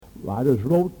Writers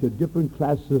wrote to different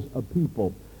classes of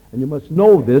people. And you must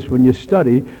know this when you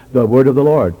study the word of the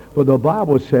Lord. For the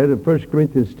Bible said in 1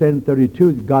 Corinthians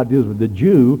 10:32, God deals with the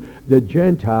Jew, the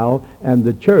Gentile, and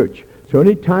the church. So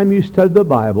anytime you study the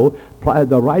Bible, apply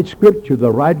the right scripture,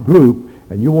 the right group,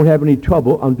 and you won't have any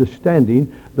trouble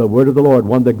understanding the word of the Lord.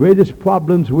 One of the greatest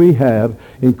problems we have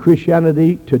in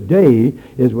Christianity today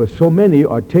is where so many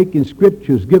are taking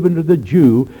scriptures given to the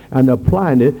Jew and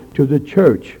applying it to the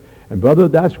church. And brother,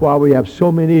 that's why we have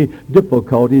so many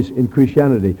difficulties in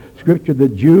Christianity. Scripture to the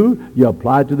Jew, you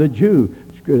apply to the Jew.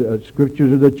 Scripture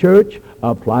to the church,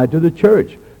 apply to the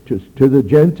church. To the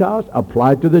Gentiles,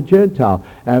 apply to the Gentile.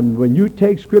 And when you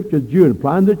take Scripture to the Jew and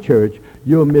apply to the church,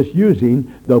 you're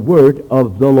misusing the word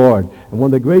of the Lord. And one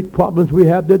of the great problems we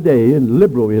have today in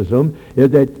liberalism is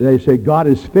that they say God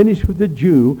is finished with the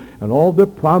Jew and all the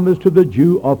promises to the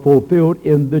Jew are fulfilled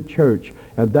in the church.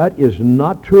 And that is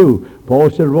not true. Paul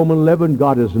said in Romans 11,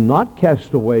 God has not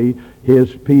cast away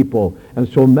his people. And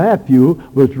so Matthew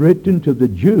was written to the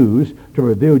Jews to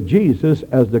reveal Jesus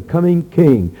as the coming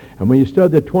king. And when you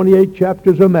study the 28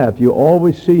 chapters of Matthew,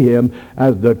 always see him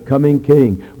as the coming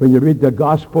king. When you read the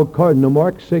gospel according to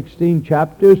Mark 16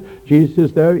 chapters,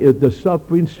 Jesus there is the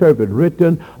suffering servant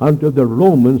written unto the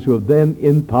Romans who are then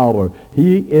in power.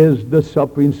 He is the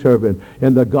suffering servant.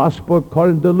 In the gospel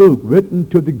according to Luke, written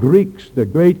to the Greeks, the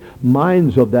great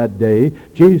minds of that day,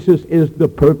 Jesus is the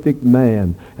perfect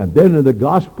man. And then in the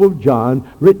gospel of John,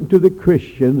 written to the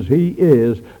Christians, he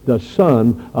is the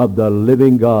Son of the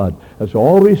living God. And so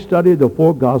always study the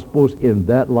four Gospels in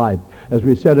that light. As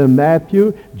we said in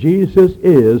Matthew, Jesus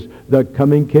is the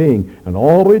coming king. And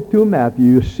all the way through Matthew,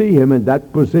 you see him in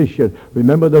that position.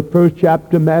 Remember the first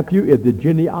chapter of Matthew is the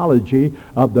genealogy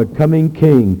of the coming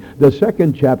king. The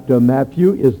second chapter of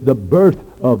Matthew is the birth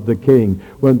of the king,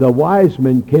 when the wise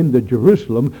men came to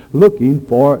Jerusalem looking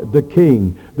for the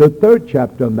king. The third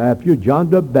chapter of Matthew, John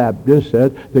the Baptist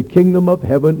said, the kingdom of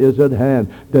heaven is at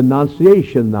hand. The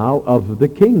annunciation now of the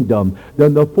kingdom.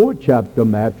 Then the fourth chapter of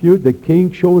Matthew, the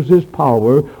king shows his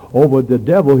power over the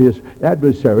devil, his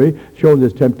adversary, showing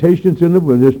his temptations in the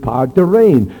wilderness, power to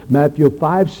reign. Matthew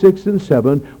 5, 6, and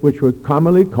 7, which were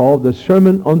commonly called the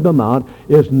Sermon on the Mount,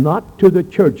 is not to the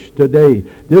church today.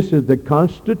 This is the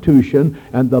constitution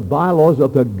and the bylaws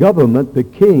of the government the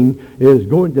king is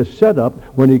going to set up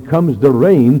when he comes to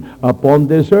reign upon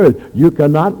this earth. You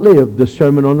cannot live the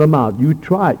Sermon on the Mount. You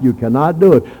try it. You cannot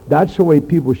do it. That's the way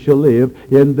people shall live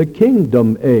in the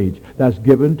kingdom age. That's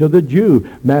given to the Jew.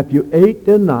 Matthew 8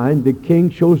 and 9, the king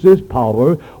shows his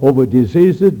power over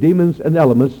diseases, demons, and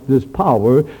elements, this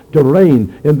power to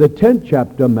reign. In the 10th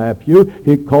chapter of Matthew,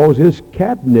 he calls his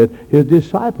cabinet, his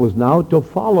disciples now, to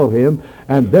follow him.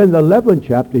 And then the 11th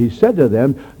chapter, he said to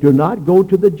them, do not go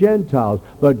to the Gentiles,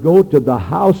 but go to the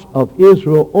house of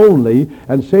Israel only,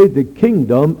 and say the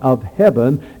kingdom of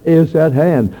heaven is at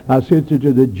hand. Now, since to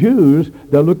the Jews,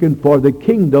 they're looking for the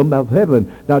kingdom of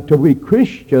heaven. Now, to we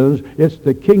Christians, it's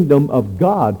the kingdom of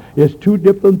God. It's two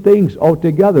different things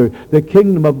altogether. The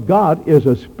kingdom of God is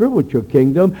a spiritual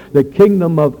kingdom. The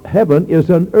kingdom of heaven is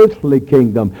an earthly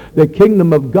kingdom. The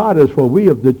kingdom of God is for we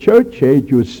of the church age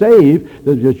who are saved,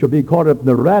 that shall be caught up in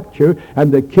the rapture,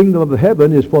 and the kingdom of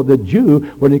heaven is for the Jew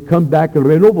when he comes back and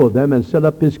reign over them and set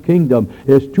up his kingdom.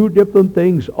 It's two different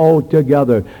things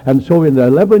altogether. And so in the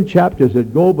 11 chapters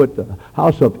that go but the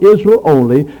house of Israel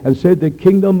only and say the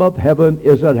kingdom of heaven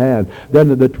is at hand.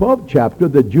 Then in the 12th chapter,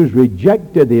 the Jews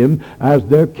rejected him as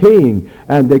their king,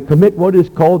 and they commit what is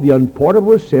called the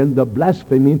unpardonable sin, the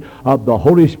blaspheming of the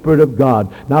Holy Spirit of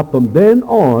God. Now from then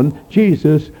on,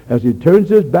 Jesus, as he turns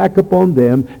his back upon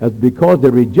them, as because they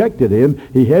rejected him,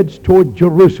 he heads toward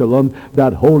Jerusalem,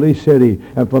 that holy city.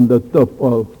 And from the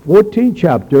 14th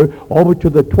chapter over to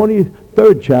the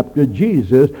 23rd chapter,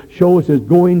 Jesus shows us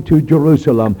going to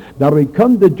Jerusalem. Now when he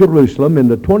comes to Jerusalem in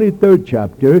the 23rd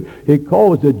chapter, he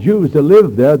calls the Jews that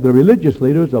live there, the religious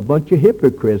leaders, a bunch of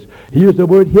hypocrites. He used the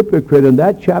word hypocrite in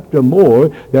that chapter more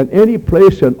than any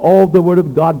place in all the Word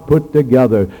of God put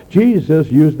together.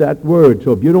 Jesus used that word.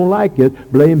 So if you don't like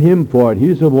it, blame him for it.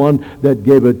 He's the one that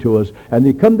gave it to us. And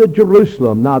he come to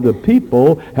Jerusalem. Now the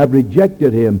people have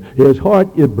rejected him. His heart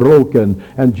is broken.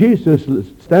 And Jesus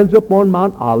stands upon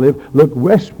Mount Olive, look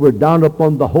westward down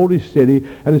upon the holy city,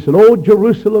 and he said, "O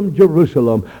Jerusalem,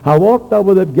 Jerusalem, how oft I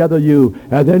would have gathered you,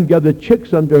 and then gathered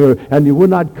chicks unto her, and you would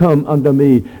not come unto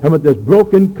me." And with this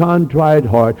broken, contrite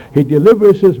heart, he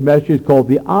delivers his message called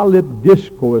the Olive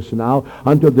Discourse now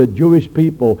unto the Jewish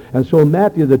people. And so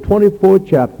Matthew, the 24th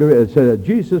chapter, it said that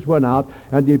Jesus went out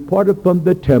and departed from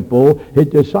the temple. His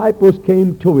disciples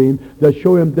came to him to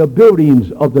show him the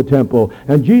buildings of the temple.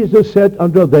 And Jesus said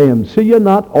unto them, "See ye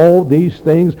not all these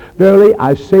things? Verily verily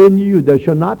I say unto you, there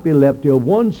shall not be left here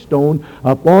one stone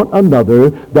upon another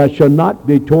that shall not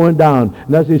be torn down.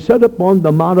 And as he sat upon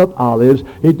the Mount of Olives,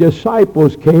 his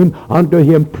disciples came unto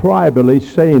him privately,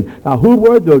 saying, now who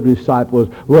were those disciples?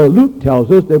 Well, Luke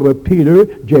tells us they were Peter,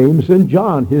 James, and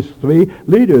John, his three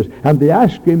leaders. And they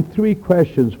asked him three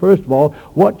questions. First of all,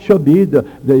 what shall be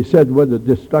they said, well, the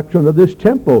destruction of this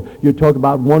temple. You talk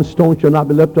about one stone shall not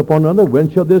be left upon another. When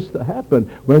shall this happen?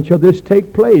 When shall this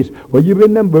take place? Well, you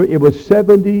remember it was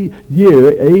 70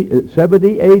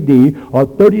 A.D. or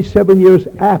 37 years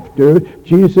after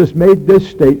Jesus made this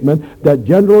statement that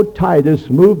General Titus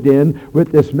moved in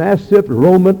with this massive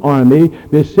Roman army,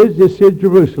 besieged the city of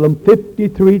Jerusalem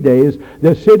 53 days.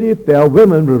 The city fell.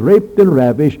 Women were raped and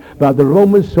ravished by the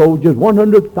Roman soldiers.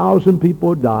 100,000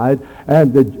 people died.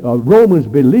 And the Romans,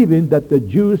 believing that the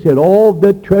Jews had all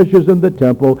the treasures in the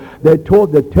temple, they tore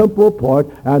the temple apart,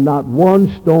 and not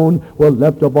one stone was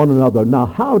left upon another. Now,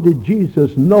 how did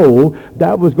Jesus know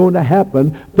that was going to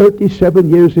happen 37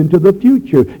 years into the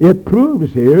future? It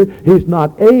proves here he's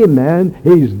not a man,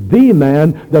 he's the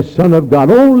man, the Son of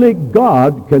God. Only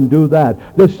God can do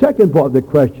that. The second part of the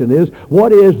question is,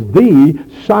 what is the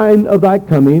sign of thy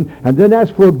coming? And then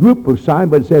ask for a group of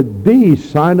signs, but it said the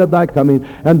sign of thy coming.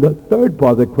 And the third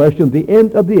part of the question, the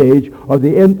end of the age or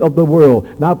the end of the world.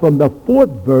 Now from the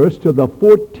 4th verse to the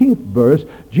 14th verse,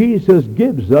 Jesus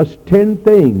gives us 10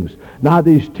 things. Now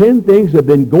these 10 things have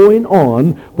been going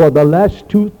on for the last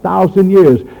 2,000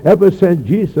 years, ever since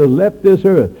Jesus left this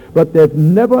earth. But they've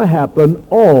never happened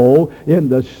all in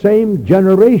the same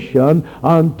generation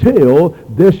until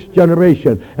this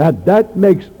generation. And that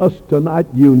makes us tonight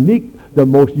unique, the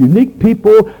most unique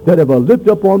people that ever lived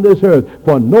upon this earth.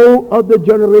 For no other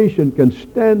generation can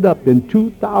stand up in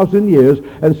 2,000 years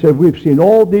and say, we've seen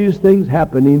all these things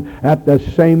happening at the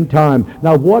same time.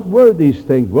 Now, what were these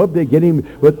things? Well, beginning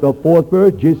with the 4th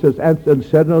verse, Jesus answered and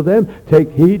said unto them, take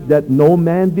heed that no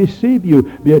man deceive you.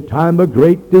 Be a time of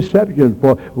great deception.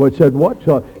 For what said what?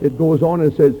 It goes on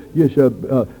and says,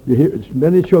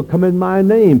 many shall come in my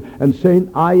name, and saying,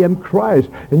 I am Christ.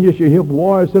 And you shall hear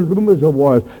wars and rumors of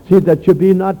wars. See that you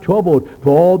be not troubled,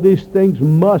 for all these things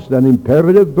must, an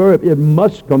imperative verb, it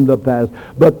must come to pass.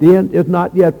 But the end is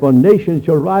not yet, for nation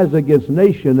shall rise against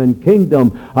nation, and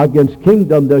kingdom against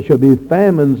kingdom. There shall be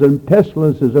famines and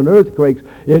pestilences and earthquakes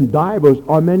in divers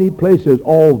or many places.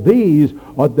 All these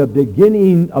are the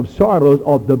beginning of sorrows,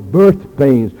 of the birth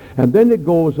pains. And then it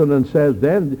goes on and says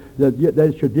then that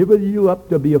they should deliver you up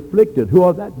to be afflicted. Who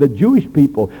are that? The Jewish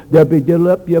people. They'll be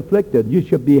delivered up to be afflicted. You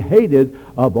should be hated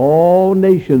of all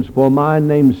nations for my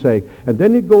name's sake. And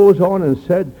then it goes on and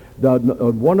said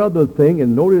one other thing,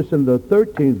 and notice in the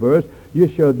 13th verse, you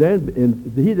shall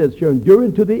then, he that shall endure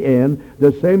unto the end,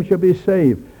 the same shall be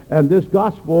saved. And this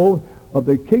gospel of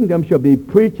the kingdom shall be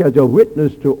preached as a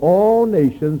witness to all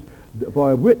nations,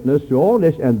 for a witness to all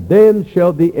nations, and then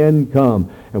shall the end come.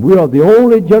 And we are the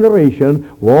only generation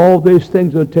where all these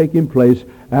things are taking place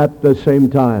at the same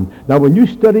time. Now, when you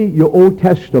study your Old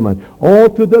Testament, all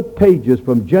through the pages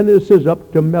from Genesis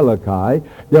up to Malachi,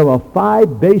 there are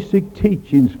 5 basic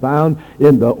teachings found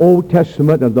in the Old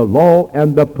Testament and the law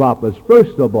and the prophets.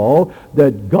 First of all,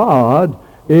 that God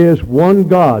is one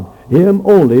God. Him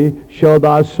only shall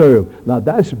thou serve. Now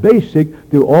that's basic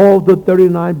to all the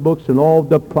 39 books and all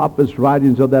the prophets'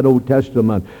 writings of that Old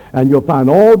Testament. And you'll find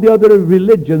all the other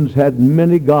religions had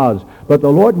many gods. But the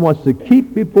Lord wants to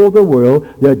keep before the world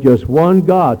that just one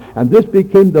God. And this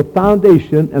became the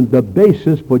foundation and the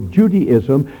basis for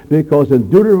Judaism, because in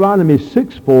Deuteronomy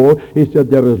 6:4, he said,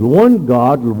 there is one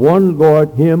God, one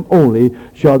Lord, him only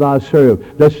shall thou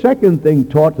serve. The second thing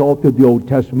taught all through the Old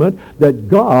Testament, that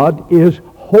God is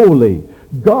holy.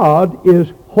 God is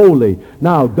holy.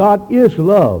 Now, God is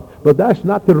love, but that's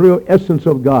not the real essence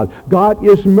of God. God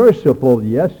is merciful.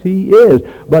 Yes, he is,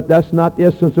 but that's not the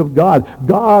essence of God.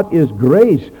 God is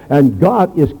grace, and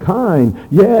God is kind.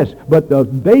 Yes, but the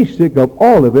basic of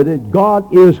all of it is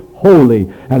God is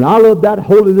holy. And out of that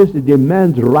holiness, it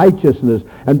demands righteousness.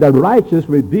 And that righteousness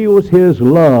reveals his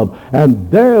love. And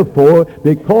therefore,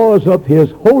 because of his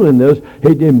holiness,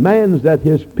 he demands that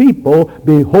his people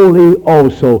be holy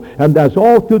also. And that's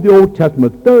all through the Old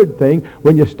Testament. Third thing,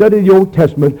 when you study the Old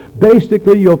Testament,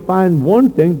 basically you'll find one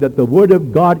thing, that the Word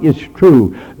of God is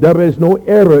true. There is no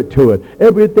error to it.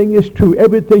 Everything is true.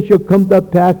 Everything shall come to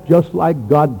pass just like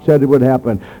God said it would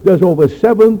happen. There's over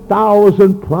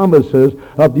 7,000 promises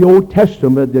of the Old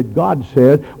Testament that God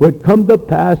said would come to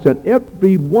pass, and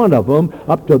every one of them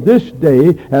up to this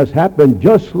day has happened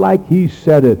just like he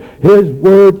said it. His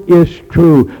word is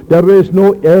true. There is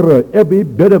no error. Every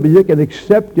bit of it, you can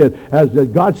accept it as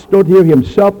that God stood here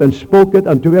himself and spoke it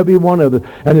unto every one of us.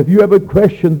 And if you ever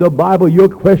question the Bible, you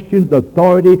question the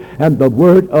authority and the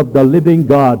word of the living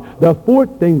God. The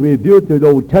fourth thing revealed through the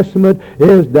Old Testament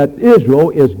is that Israel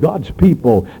is God's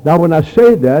people. Now when I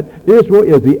say that, Israel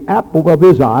is the apple of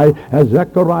his eye, as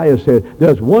Zechariah said.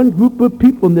 There's one group of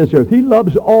people in this earth. He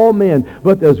loves all men,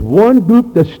 but there's one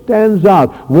group that stands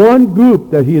out, one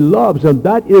group that he loves, and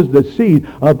that is the seed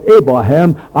of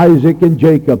Abraham, Isaac, and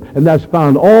Jacob. And that's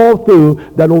found all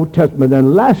through that Old Testament.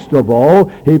 And last of all,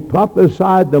 he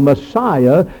prophesied the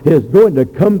Messiah is going to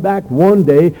come back one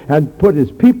day and put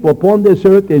his people upon this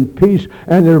earth in peace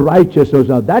and in righteousness.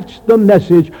 Now that's the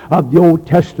message of the Old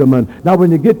Testament. Now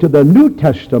when you get to the New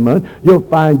Testament, you'll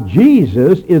find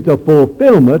Jesus is the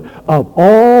fulfillment of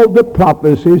all the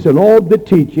prophecies and all the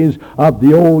teachings of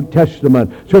the Old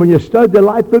Testament. So when you study the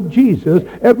life of Jesus,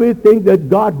 everything that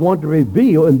God wanted to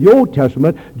reveal in the Old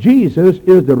Testament, Jesus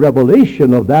is the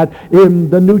revelation of that in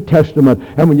the New Testament.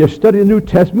 And when you study the New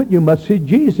Testament, you must see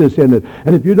Jesus in it.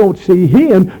 And if you don't see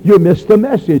him, you miss the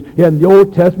message. In the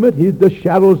Old Testament, he's the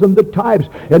shadows and the types.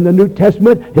 In the New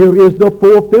Testament, here is the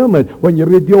fulfillment. When you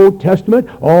read the Old Testament,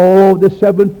 all the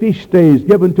 7 feast days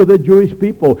given to the Jewish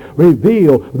people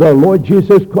reveal the Lord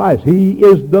Jesus Christ. He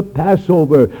is the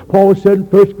Passover. Paul said in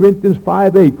 1 Corinthians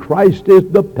 5:8, Christ is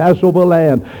the Passover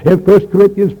lamb. In 1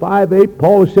 Corinthians 5:8,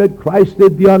 Paul said Christ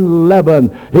is the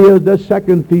unleavened. He is the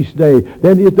second feast day.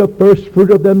 Then he is the first fruit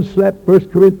of them slept.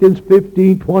 1 Corinthians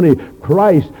 15:20.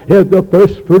 Christ is the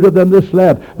first fruit of them that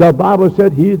slept. The Bible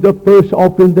said he is the first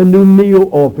offering, the new meal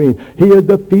offering. He is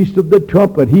the feast of the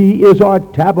trumpet. He is our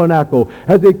tabernacle.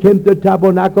 As it came to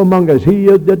tabernacle among us, he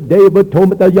is the day of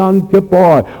atonement, the Yom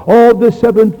Kippur. All the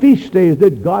 7 feast days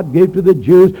that God gave to the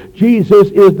Jews, Jesus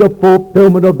is the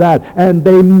fulfillment of that, and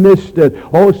they missed it.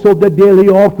 Also the daily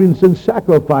offerings and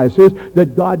sacrifices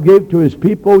that God gave to his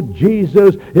people,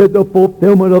 Jesus is the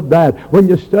fulfillment of that. When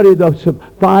you study the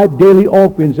 5 daily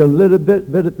offerings in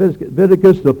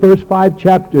Leviticus, the first 5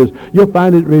 chapters, you'll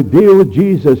find it reveals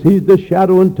Jesus. He's the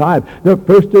shadow and type. The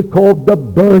first is called the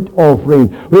burnt offering.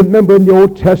 Remember in the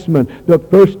Old Testament, the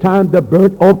first time the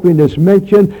burnt offering is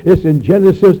mentioned is in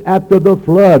Genesis after the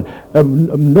flood.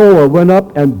 Noah went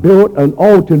up and built an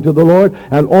altar to the Lord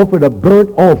and offered a burnt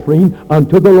offering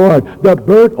unto the Lord. The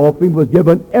burnt offering was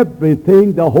given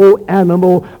everything, the whole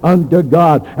animal, unto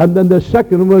God. And then the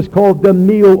second one was called the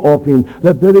meal offering.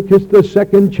 Leviticus, the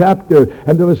 2nd chapter.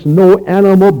 And there was no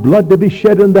animal blood to be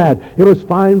shed in that. It was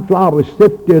fine flour,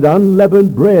 sifted,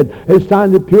 unleavened bread. It's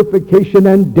time of purification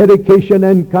and dedication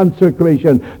and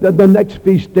consecration. Then the next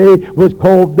feast day was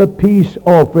called the peace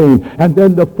offering. And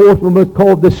then the fourth one was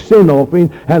called the sin offering,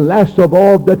 and last of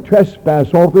all the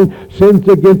trespass offering, sins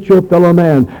against your fellow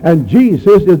man. And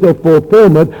Jesus is the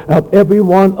fulfillment of every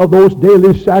one of those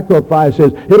daily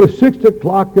sacrifices. It was 6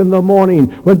 o'clock in the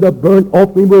morning when the burnt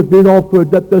offering was being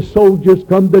offered that the soldiers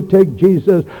come to take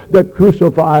Jesus, to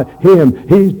crucify him.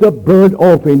 He's the burnt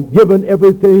offering, given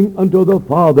everything unto the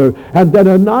Father. And then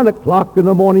at 9 o'clock in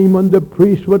the morning when the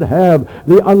priest would have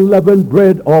the unleavened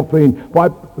bread offering, why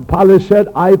Pilate said,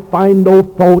 I find no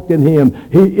fault in him.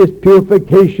 He is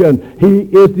purification. He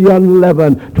is the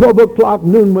unleavened. 12 o'clock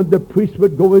noon when the priest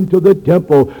would go into the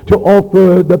temple to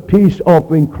offer the peace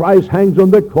offering. Christ hangs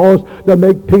on the cross to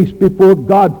make peace before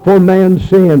God for man's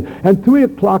sin. And 3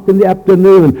 o'clock in the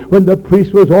afternoon when the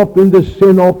priest was offering the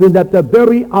sin offering, at the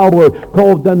very hour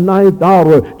called the 9th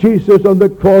hour, Jesus on the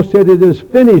cross said, it is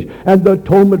finished, and the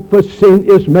atonement for sin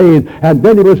is made. And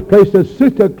then he was placed at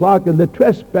 6 o'clock in the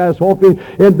trespass offering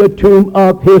in the tomb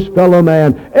of his fellow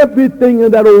man. Everything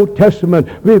in that Old Testament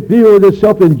revealed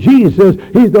itself in Jesus.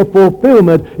 He's the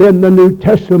fulfillment in the New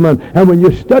Testament. And when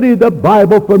you study the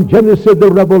Bible from Genesis to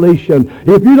Revelation,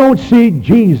 if you don't see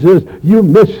Jesus, you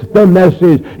miss the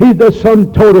message. He's the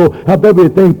sum total of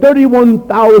everything.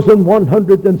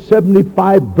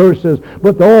 31,175 verses,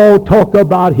 but all talk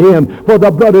about him. For the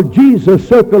blood of Jesus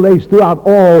circulates throughout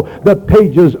all the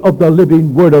pages of the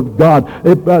living Word of God.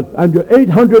 And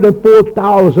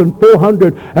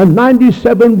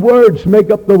 804,497 words make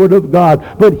up the Word of God,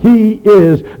 but he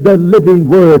is the living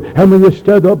Word. And when you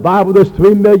study the Bible, there's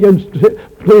 3,000,000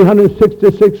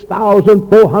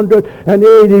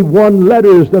 366,481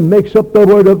 letters that makes up the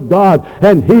Word of God.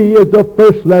 And He is the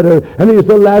first letter, and He is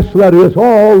the last letter. It's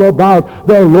all about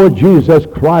the Lord Jesus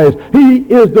Christ. He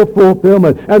is the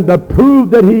fulfillment. And to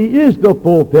prove that He is the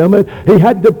fulfillment, He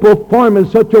had to perform in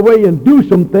such a way and do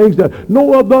some things that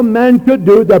no other man could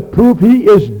do that prove He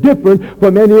is different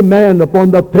from any man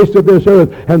upon the face of this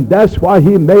earth. And that's why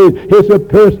He made His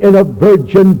appearance in a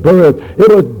virgin birth. It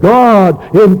was God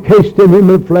encased in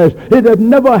human flesh. It had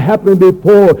never happened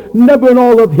before, never in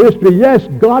all of history. Yes,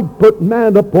 God put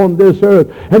man upon this earth,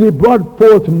 and He brought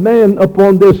forth man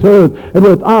upon this earth and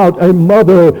without a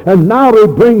mother, and now He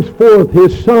brings forth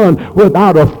His Son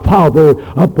without a father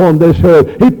upon this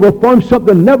earth. He performed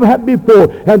something never happened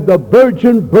before, and the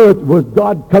virgin birth was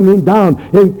God coming down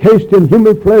encased in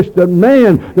human flesh, that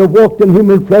man that walked in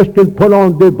human flesh can put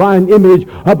on divine image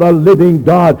of a living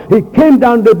God. He came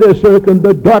down to this earth in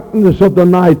the darkness of the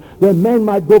night, that man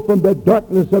might go from the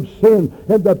darkness of sin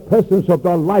in the presence of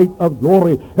the light of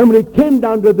glory. And when He came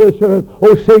down to this earth,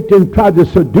 Satan tried to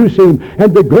seduce Him,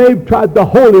 and the grave tried to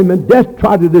hold Him, and death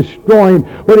tried to destroy Him.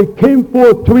 When He came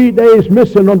forth 3 days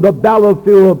missing on the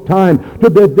battlefield of time to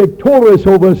be victorious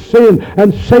over sin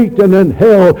and Satan and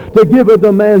hell, to give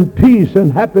the man peace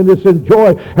and happiness and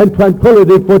joy and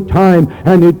tranquility for time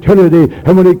and eternity.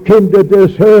 And when He came to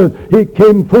this earth, He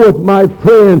came forth, my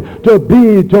friend, to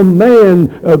be to man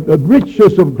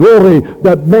riches of glory,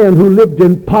 that man who lived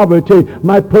in poverty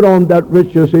might put on that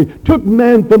riches. He took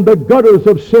man from the gutters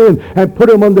of sin and put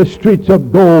him on the streets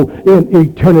of gold in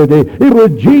eternity. It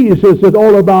was Jesus. It's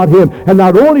all about Him. And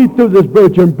not only through this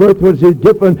virgin birth was He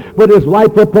different, but His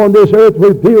life upon this earth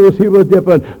reveals He was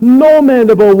different. No man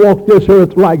ever walked this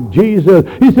earth like Jesus.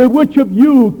 He said, which of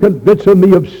you convinces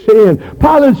me of sin?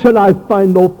 Pilate said, I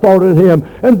find no fault in Him.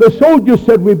 And the soldiers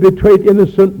said, we betrayed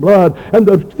innocent blood. And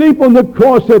the thief on the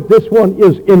cross said, this one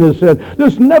is innocent.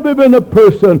 There's never been a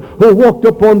person who walked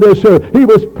upon this earth. He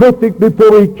was perfect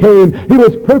before He came. He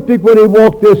was perfect when He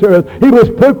walked this earth. He was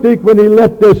perfect when He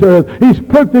left this earth. He's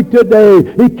perfect today.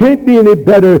 He can't be any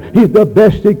better. He's the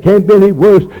best. He can't be any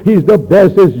worse. He's the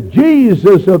best. It's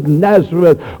Jesus of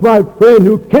Nazareth, my friend,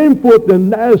 who came forth in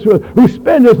Nazareth, who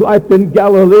spent His life in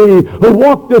Galilee, who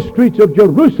walked the streets of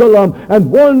Jerusalem,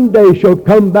 and one day shall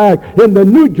come back in the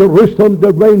new Jerusalem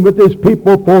to reign with His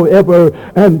people forever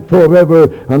and forever.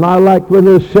 And I like when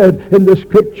it said in the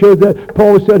scripture that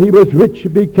Paul said He was rich,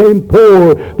 became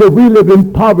poor, that we live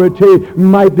in poverty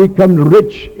might become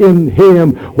rich in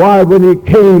Him. Why, when He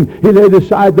came, He laid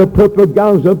aside the purple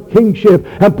gowns of kingship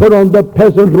and put on the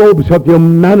peasant robes of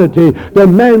humanity, that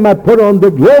man might put on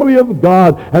the glory of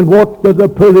God and walk to the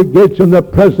pearly gates in the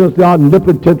presence of the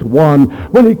omnipotent one.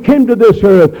 When He came to this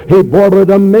earth, He borrowed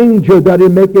a manger that He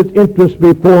make His interest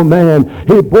before man.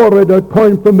 He borrowed a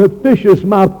coin from a fish's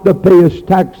mouth to pay His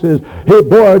taxes. He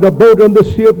borrowed a boat on the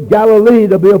Sea of Galilee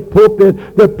to be a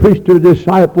pulpit that preached to the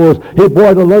disciples. He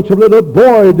borrowed a lunch of little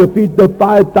boy to feed the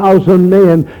 5,000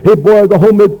 men. He borrowed the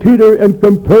home of Peter and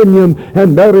Capernaum,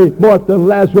 and Mary, Martha, and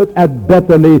Lazarus at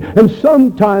Bethany. And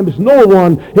sometimes no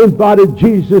one invited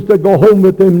Jesus to go home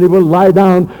with him. He would lie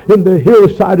down in the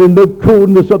hillside in the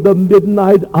coolness of the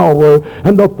midnight hour,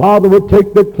 and the Father would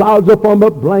take the clouds upon a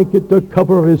blanket to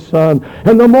cover His Son.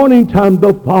 In the morning time,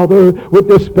 the Father would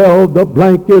dispel the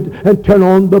blanket and turn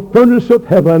on the furnace of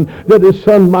heaven, that His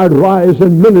Son might rise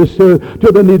and minister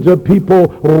to the needs of people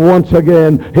once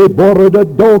again. He borrowed a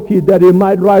donkey that He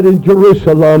might ride in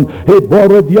Jerusalem. He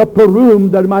borrowed the upper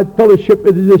room that He might fellowship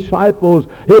with His disciples.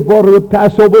 He borrowed a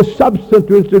Passover substance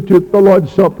to institute the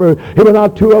Lord's Supper. He went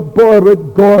out to a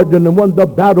borrowed garden and won the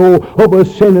battle over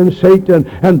sin and Satan.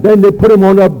 And then they put Him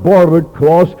on a borrowed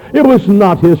cross. It was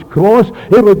not His cross.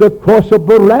 It was the cross of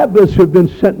Barabbas who had been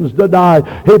sentenced to die.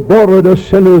 He borrowed a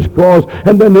sinner's cross,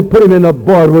 and then they put Him in a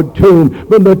borrowed tomb.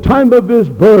 From the time of His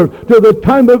birth to the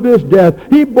time of His death,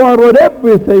 He borrowed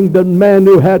everything that man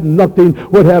who had nothing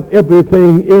would have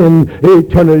everything in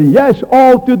eternity. Yes,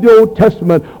 all through the Old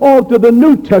Testament, all through the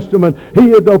New Testament,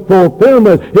 He is the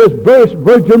fulfillment. His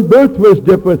virgin birth was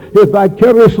different. His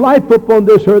vicarious life upon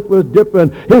this earth was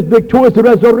different. His victorious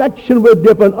resurrection was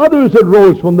different. Others that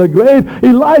rose from the grave.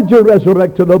 Elijah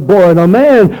resurrected a boy and a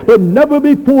man, but never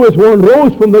before has one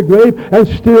rose from the grave and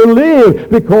still lived,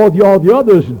 because all the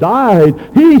others died.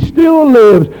 He still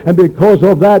lives, and because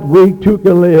of that, we too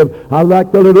can live. I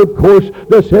like the little course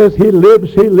that says, He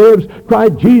lives, He lives.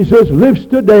 Christ Jesus lives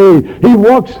today. He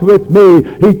walks with me.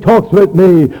 He talks with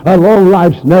me along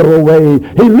life's narrow way.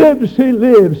 He lives,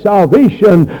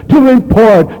 salvation to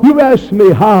impart. You ask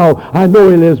me how. I know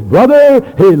He lives, brother.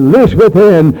 He lives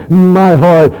within my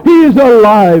heart. He's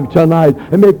alive tonight,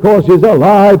 and because He's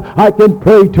alive, I can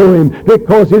pray to Him.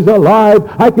 Because he's alive,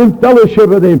 I can fellowship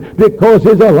with him. Because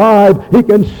he's alive, he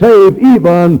can save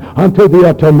even unto the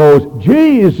uttermost.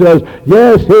 Jesus,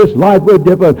 yes, his life was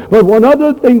different. But one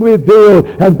other thing revealed,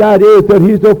 and that is that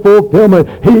he's the fulfillment.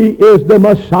 He is the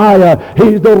Messiah.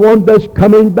 He's the one that's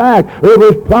coming back. It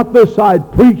was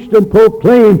prophesied, preached, and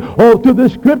proclaimed all through the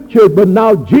Scriptures. But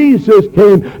now Jesus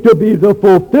came to be the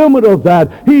fulfillment of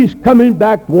that. He's coming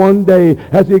back one day.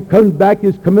 As he comes back,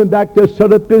 he's coming back to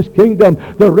set up his kingdom,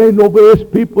 to reign over his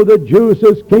people, the Jews,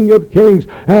 as King of Kings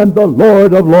and the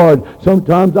Lord of Lords.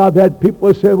 Sometimes I've had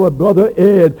people say, well, Brother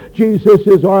Ed, Jesus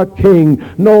is our King.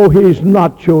 No, he's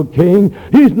not your King.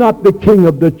 He's not the King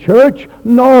of the church.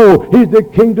 No, he's the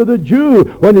King to the Jew.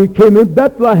 When he came in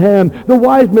Bethlehem, the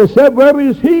wise men said, where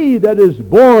is he that is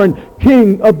born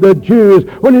King of the Jews?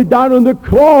 When he died on the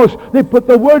cross, they put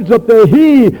the words up there,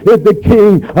 he is the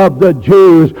King of the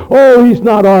Jews. Oh, he's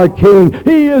not our King.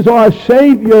 He is our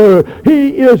Savior.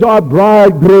 He is our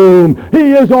bridegroom.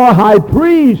 He is our high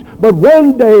priest. But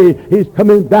one day he's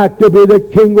coming back to be the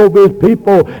King over his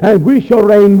people, and we shall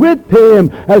reign with him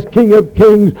as King of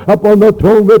Kings upon the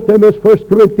throne with him, as 1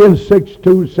 Corinthians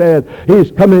 6:2 said.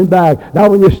 He's coming back. Now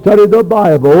when you study the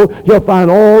Bible, you'll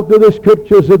find all through the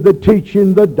Scriptures of the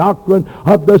teaching, the doctrine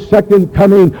of the second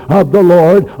coming of the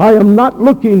Lord. I am not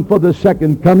looking for the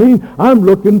second coming. I'm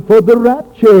looking for the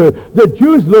rapture. The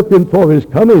Jews looking for his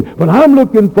coming, but I'm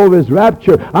looking for his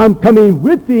rapture. I'm coming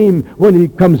with him when he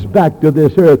comes back to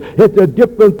this earth. It's a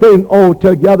different thing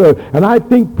altogether. And I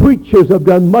think preachers have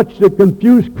done much to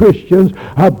confuse Christians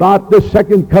about the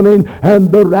second coming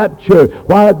and the rapture.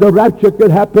 Why, the rapture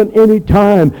could happen any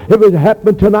time. If it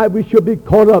happened tonight, we should be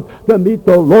caught up to meet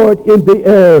the Lord in the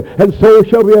air. And so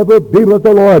shall we ever be with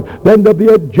the Lord. Then there'll be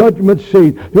a judgment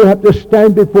seat. We'll have to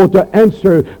stand before to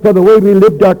answer for the way we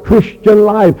lived our Christian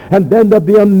life. And then there'll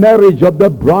be a marriage of the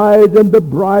bride and the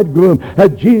bridegroom,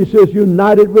 as Jesus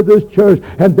united with his church.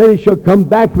 And then he shall come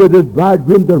back with his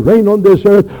bridegroom to reign on this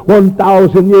earth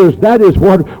 1,000 years. That is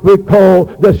what we call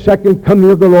the second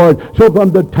coming of the Lord. So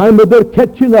from the time of the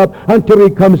catching up until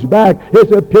he comes back,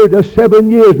 it's a period of 7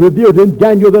 years revealed in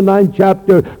Daniel the 9th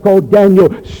chapter, called Daniel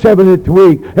 7th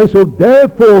week. And so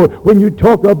therefore, when you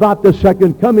talk about the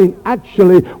second coming,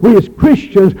 actually we as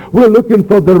Christians, we're looking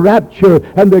for the rapture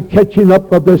and the catching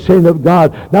up of the saint of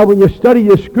God. Now when you study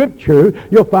your Scripture,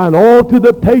 you'll find all through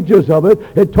the pages of it,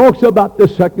 it talks about the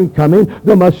second coming,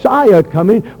 the Messiah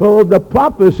coming. Well, the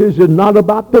prophecies is not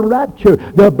about the rapture.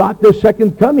 They're about the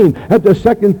second coming. And the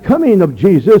second coming of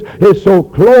Jesus is so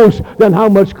close, then how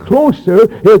much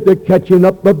closer is the catching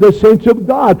up of the saints of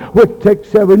God, which takes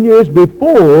 7 years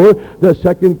before the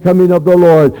second coming of the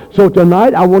Lord. So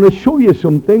tonight I want to show you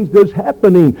some things that's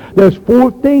happening. There's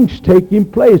 4 things taking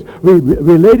place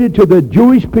related to the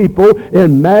Jewish people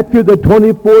in Matthew the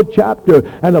 24th chapter.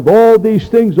 And if all these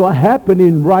things are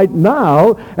happening right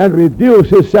now and reveals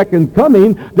his second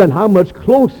coming, then how much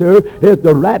closer is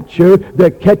the rapture,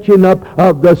 the catching up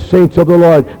of the saints of the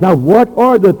Lord. Now what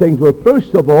are the things? Well,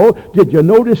 first of all, did you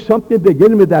notice something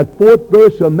beginning with that 4th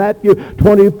verse of Matthew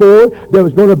 24? There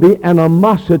was going to be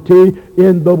animosity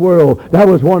in the world. That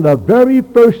was one of the very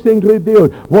first things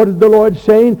revealed. What is the Lord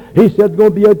saying? He said there's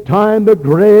going to be a time of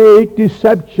great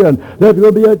deception. There's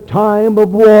going to be a time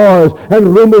of wars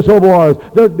and rumors of wars.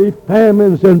 There'll be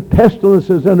famines and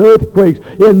pestilences and earthquakes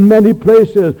in many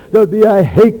places. There'll be a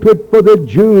hatred for the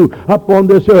Jew upon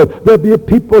this earth. There'll be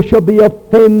people shall be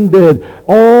offended.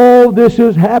 All this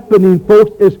is happening,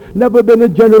 folks. It's never been a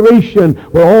generation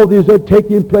where all these are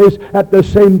taking place at the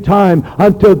same time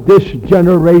until this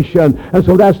generation. And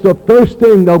so that's the first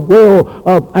thing, the world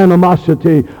of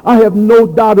animosity. I have no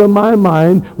doubt in my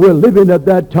mind we're living at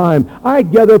that time. I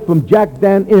gathered from Jack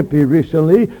Van Impe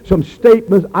recently some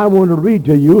statements I want to read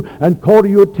to you and call to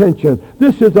your attention.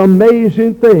 This is an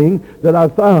amazing thing that I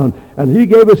found. And he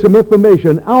gave us some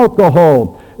information.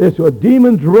 Alcohol. It's a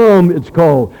demon's rum, it's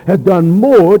called, has done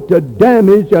more to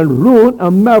damage and ruin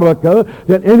America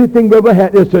than anything we ever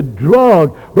had. It's a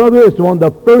drug. Brother, it's one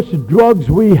of the first drugs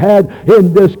we had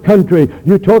in this country.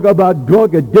 You talk about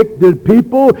drug-addicted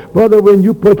people. Brother, when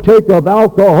you partake of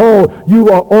alcohol, you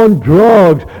are on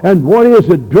drugs. And what is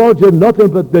it? Drugs are nothing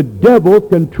but the devil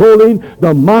controlling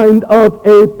the mind of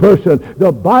a person.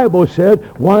 The Bible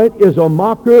said, wine is a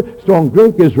mocker, strong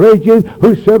drink is raging.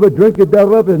 Whosoever drinketh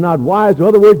thereof is not wise. In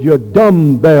other words, you're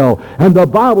dumbbell. And the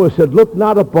Bible said, look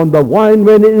not upon the wine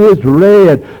when it is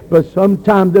red. But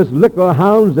sometimes there's liquor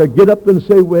hounds that get up and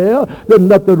say, well, there's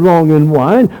nothing wrong in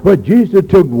wine. But Jesus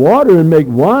took water and made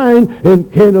wine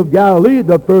in Cana of Galilee,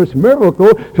 the first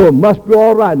miracle, so it must be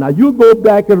all right. Now you go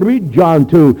back and read John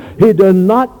 2. He did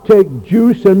not take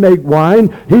juice and make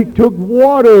wine. He took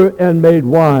water and made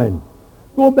wine.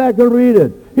 Go back and read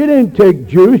it. He didn't take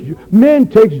juice. Men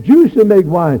takes juice to make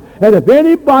wine. And if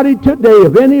anybody today,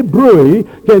 if any brewery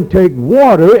can take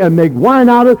water and make wine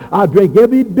out of it, I'll drink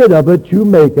every bit of it you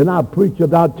make, and I'll preach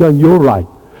about telling you're right.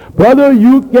 Brother,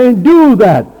 you can't do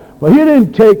that. But he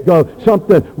didn't take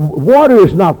something. Water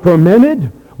is not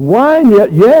fermented. Wine,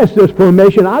 yes, there's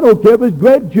fermentation. I don't care if it's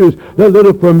grape juice. There's a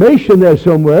little fermentation there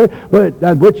somewhere, but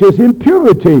which is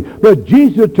impurity. But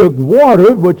Jesus took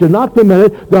water, which is not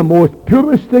fermented, the most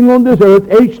purest thing on this earth,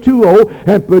 H2O,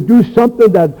 and produced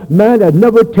something that man had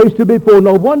never tasted before.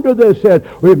 No wonder they said,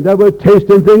 we've never tasted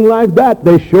anything like that.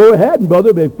 They sure hadn't,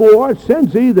 brother, before our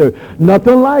sins either.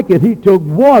 Nothing like it. He took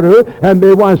water and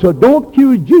made wine. So don't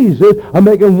accuse Jesus of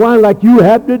making wine like you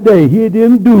have today. He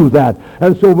didn't do that.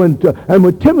 And so when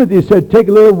Timothy said, take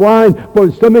a little wine for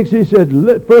your stomach, he said,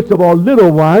 first of all,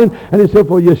 little wine, and he said,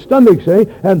 for your stomach's sake,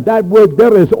 and that word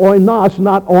there is oinos,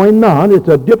 not oinon. It's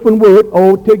a different word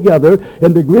altogether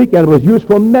in the Greek, and it was used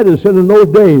for medicine in those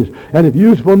days. And if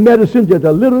used for medicine, just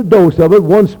a little dose of it,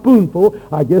 one spoonful,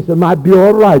 I guess it might be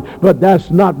all right. But that's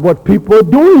not what people are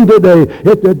doing today.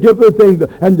 It's a different thing.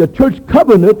 And the church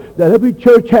covenant that every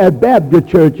church had, Baptist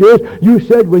churches, you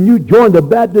said when you joined the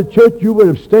Baptist church, you would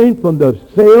abstain from the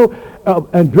sale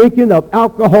and drinking of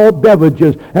alcohol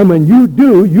beverages. And when you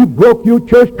do, you broke your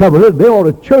church covenant. They ought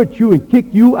to church you and kick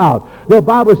you out. The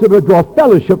Bible said we draw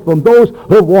fellowship from those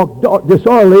who walk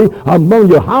disorderly among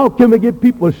you. How can we get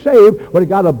people saved when they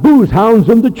got a booze hounds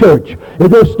in the church? They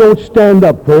just don't stand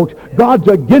up, folks. God's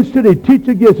against it. He teaches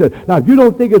against it. Now, if you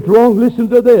don't think it's wrong, listen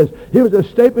to this. Here was a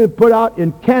statement put out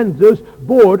in Kansas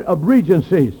Board of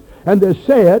Regencies. And they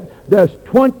said there's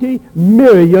 20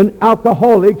 million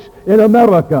alcoholics in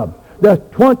America. There's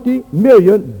 20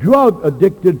 million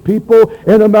drug-addicted people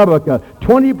in America.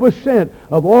 20%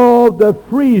 of all the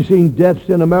freezing deaths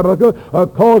in America are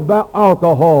caused by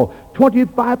alcohol.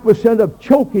 25% of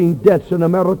choking deaths in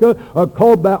America are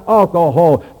caused by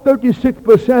alcohol.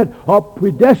 36% of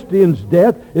pedestrians'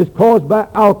 death is caused by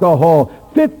alcohol.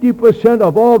 50%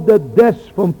 of all the deaths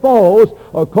from falls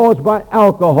are caused by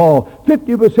alcohol.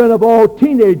 50% of all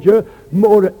teenager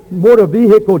motor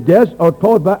vehicle deaths are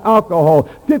caused by alcohol.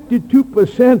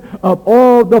 52% of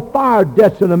all the fire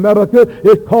deaths in America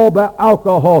is caused by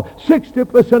alcohol.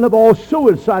 60% of all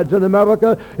suicides in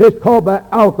America is caused by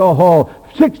alcohol.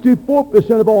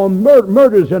 64% of all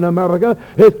murders in America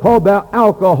is caused by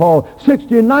alcohol.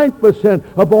 69%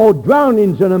 of all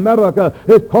drownings in America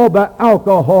is caused by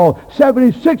alcohol.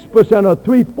 76% or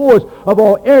 3/4 of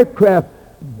all aircraft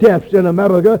deaths in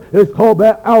America is caused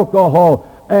by alcohol.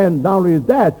 And not only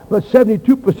that, but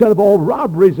 72% of all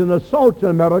robberies and assaults in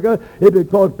America is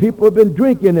because people have been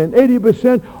drinking. And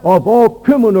 80% of all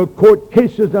criminal court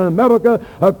cases in America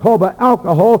are caused by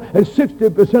alcohol. And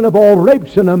 60% of all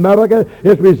rapes in America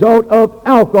is a result of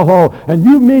alcohol. And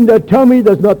you mean to tell me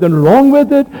there's nothing wrong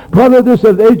with it? Brother, this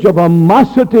is the age of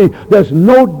animosity. There's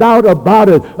no doubt about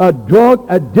it.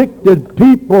 Drug-addicted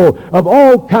people of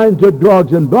all kinds of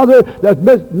drugs. And brother,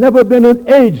 there's never been an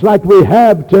age like we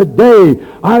have today.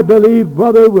 I believe,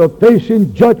 brother, we're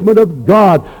facing judgment of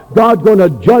God. God's going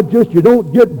to judge us. You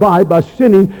don't get by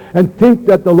sinning and think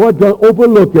that the Lord's going to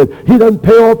overlook it. He doesn't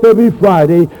pay off every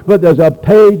Friday, but there's a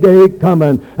payday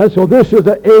coming. And so this is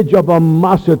the age of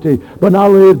animosity. But not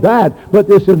only that, but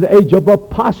this is the age of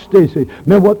apostasy.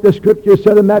 Remember what the scripture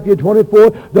said in Matthew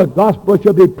 24? The gospel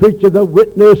shall be preached as a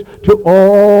witness to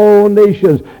all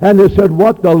nations. And it said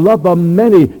what? The love of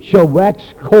many shall wax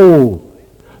cold.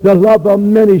 The love of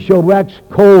many shall wax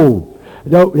cold.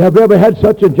 Now, have you ever had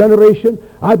such a generation?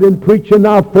 I've been preaching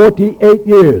now 48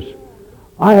 years.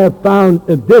 I have found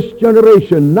in this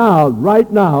generation now,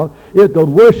 right now, is the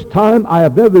worst time I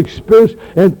have ever experienced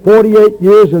in 48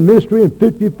 years in ministry and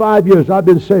 55 years I've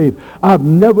been saved. I've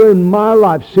never in my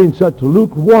life seen such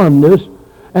lukewarmness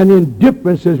and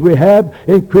indifference as we have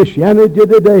in Christianity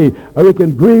today. We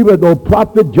can agree with the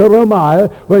prophet Jeremiah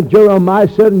when Jeremiah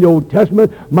said in the Old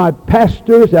Testament, my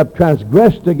pastors have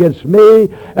transgressed against me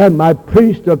and my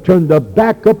priests have turned their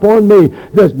back upon me.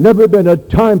 There's never been a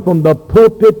time from the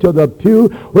pulpit to the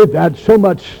pew we've had so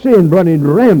much sin running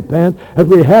rampant as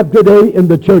we have today in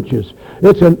the churches.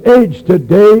 It's an age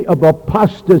today of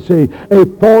apostasy, a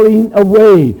falling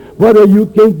away. Whether you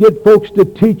can't get folks to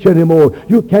teach anymore.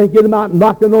 You can't get them out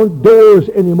knocking on doors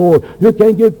anymore. You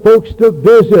can't get folks to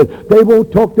visit. They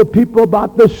won't talk to people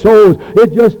about the souls.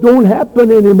 It just don't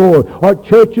happen anymore. Our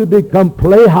churches become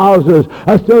playhouses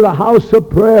instead of a house of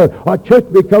prayer. Our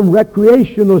church become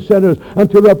recreational centers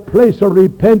until a place of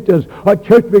repentance. Our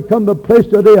church become the place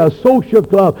today, a social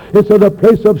club, instead of a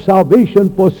place of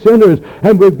salvation for sinners.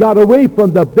 And we've got away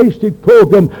from the basic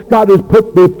program God has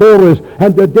put before us.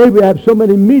 And today we have so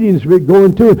many media meetings we're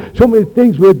going to, so many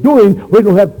things we're doing, we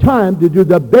don't have time to do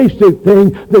the basic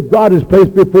thing that God has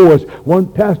placed before us.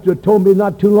 One pastor told me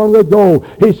not too long ago,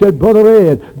 he said, Brother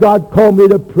Ed, God called me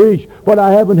to preach, but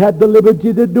I haven't had the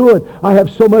liberty to do it. I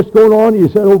have so much going on. He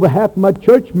said, over half my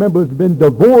church members have been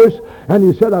divorced, and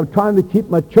he said, I'm trying to keep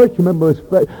my church members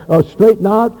straightened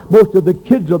out. Most of the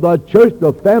kids of our church,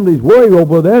 the families worry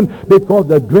over them because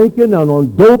they're drinking and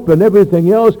on dope and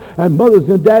everything else, and mothers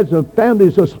and dads and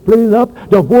families are splitting up.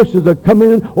 Divorces are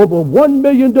coming in. Over 1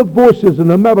 million divorces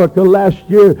in America last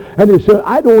year. And he said,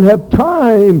 I don't have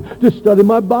time to study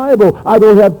my Bible. I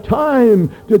don't have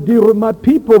time to deal with my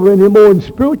people anymore in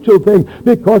spiritual things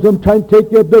because I'm trying to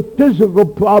take care of the physical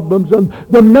problems and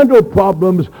the mental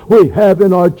problems we have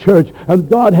in our church. And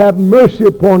God have mercy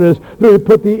upon us that we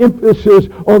put the emphasis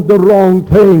on the wrong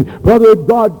thing. Brother,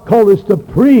 God called us to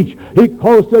preach. He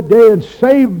called us today and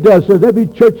saved us. As every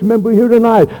church member here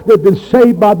tonight, they've been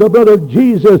saved by the blood of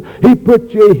Jesus. He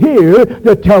put you here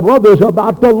to tell others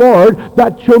about the Lord.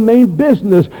 That's your main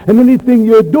business. And anything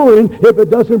you're doing, if it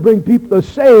doesn't bring people to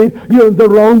save, you're in the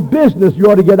wrong business.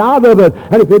 You ought to get out of it.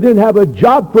 And if He didn't have a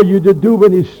job for you to do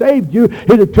when He saved you,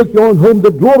 He'd have took you on home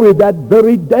to glory that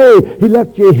very day. He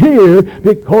left you here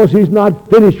because He's not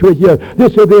finished with you.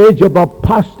 This is the age of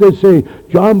apostasy.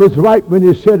 John was right when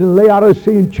he said in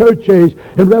Laodicean church age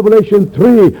in Revelation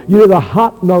 3, you're the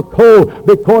hot and the cold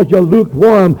because you're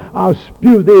lukewarm. I'll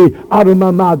spew thee out of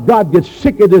my mouth. God gets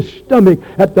sick of his stomach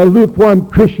at the lukewarm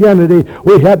Christianity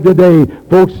we have today.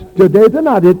 Folks, today they're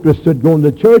not interested going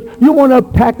to church. You want to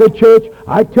pack a church?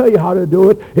 I tell you how to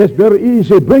do it. It's very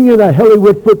easy. Bring in a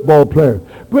Hollywood football player.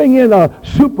 Bring in a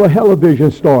super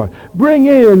television star. Bring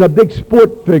in a big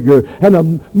sport figure and a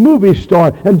movie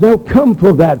star, and they'll come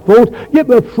for that, folks. Give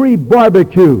a free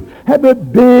barbecue. Have a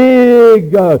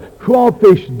big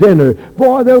crawfish dinner.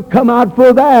 Boy, they'll come out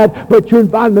for that, but you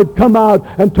invite them to come out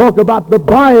and talk about the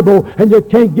Bible, and you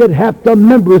can't get half the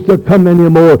members to come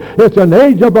anymore. It's an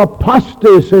age of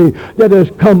apostasy that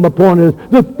has come upon us.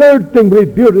 The third thing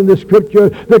revealed in the Scripture,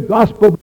 the gospel